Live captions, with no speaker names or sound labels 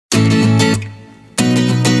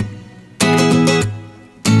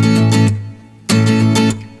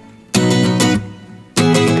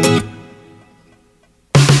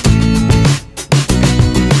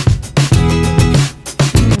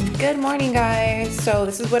morning, guys. So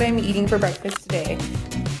this is what I'm eating for breakfast today.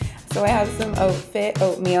 So I have some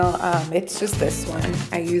oatmeal. It's just this one.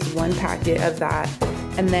 I use one packet of that,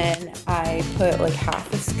 and then I put like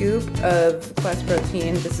half a scoop of Plus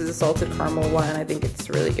Protein. This is a salted caramel one. I think it's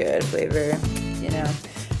really good flavor, you know.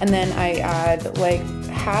 And then I add like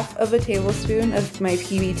half of a tablespoon of my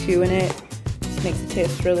PB2 in it. Just makes it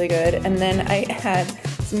taste really good. And then I add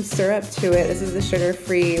some syrup to it. This is the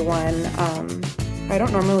sugar-free one. I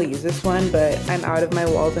don't normally use this one, but I'm out of my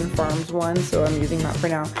Walden Farms one, so I'm using that for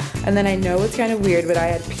now. And then I know it's kind of weird, but I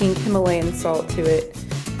add pink Himalayan salt to it,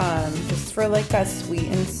 just for like that sweet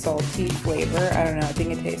and salty flavor. I don't know, I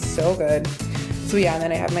think it tastes so good. So yeah, and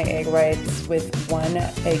then I have my egg whites with one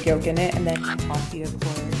egg yolk in it, and then coffee, of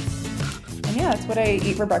course. And yeah, that's what I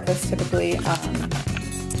eat for breakfast typically.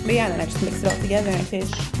 But yeah, and then I just mix it all together and it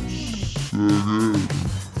tastes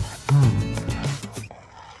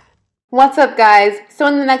What's up, guys? So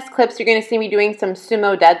in the next clips, you're going to see me doing some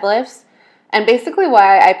sumo deadlifts. And basically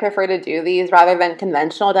why I prefer to do these rather than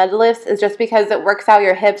conventional deadlifts is just because it works out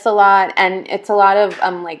your hips a lot and it's a lot of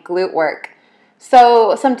like glute work.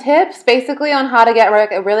 So some tips basically on how to get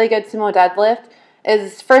a really good sumo deadlift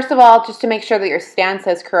is, first of all, just to make sure that your stance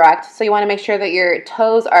is correct. So you want to make sure that your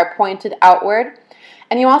toes are pointed outward.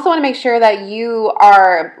 And you also want to make sure that you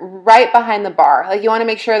are right behind the bar. Like, you want to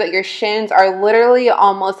make sure that your shins are literally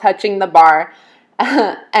almost touching the bar.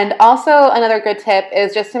 And also another good tip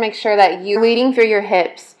is just to make sure that you're leading through your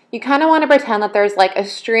hips. You kind of want to pretend that there's like a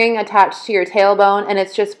string attached to your tailbone and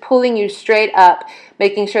it's just pulling you straight up,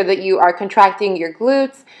 making sure that you are contracting your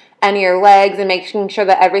glutes and your legs and making sure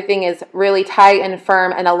that everything is really tight and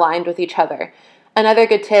firm and aligned with each other. Another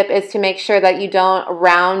good tip is to make sure that you don't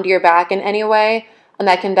round your back in any way. And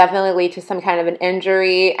that can definitely lead to some kind of an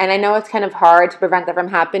injury. And I know it's kind of hard to prevent that from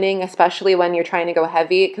happening, especially when you're trying to go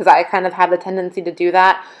heavy, because I kind of have the tendency to do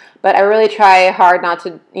that. But I really try hard not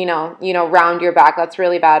to, you know, round your back. That's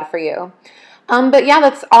really bad for you. But yeah,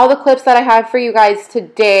 that's all the clips that I have for you guys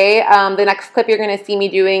today. The next clip you're going to see me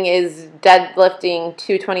doing is deadlifting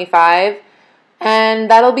 225. And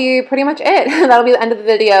that'll be pretty much it. That'll be the end of the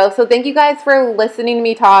video. So thank you guys for listening to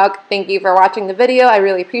me talk. Thank you for watching the video. I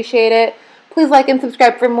really appreciate it. Please like and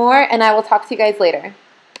subscribe for more, and I will talk to you guys later.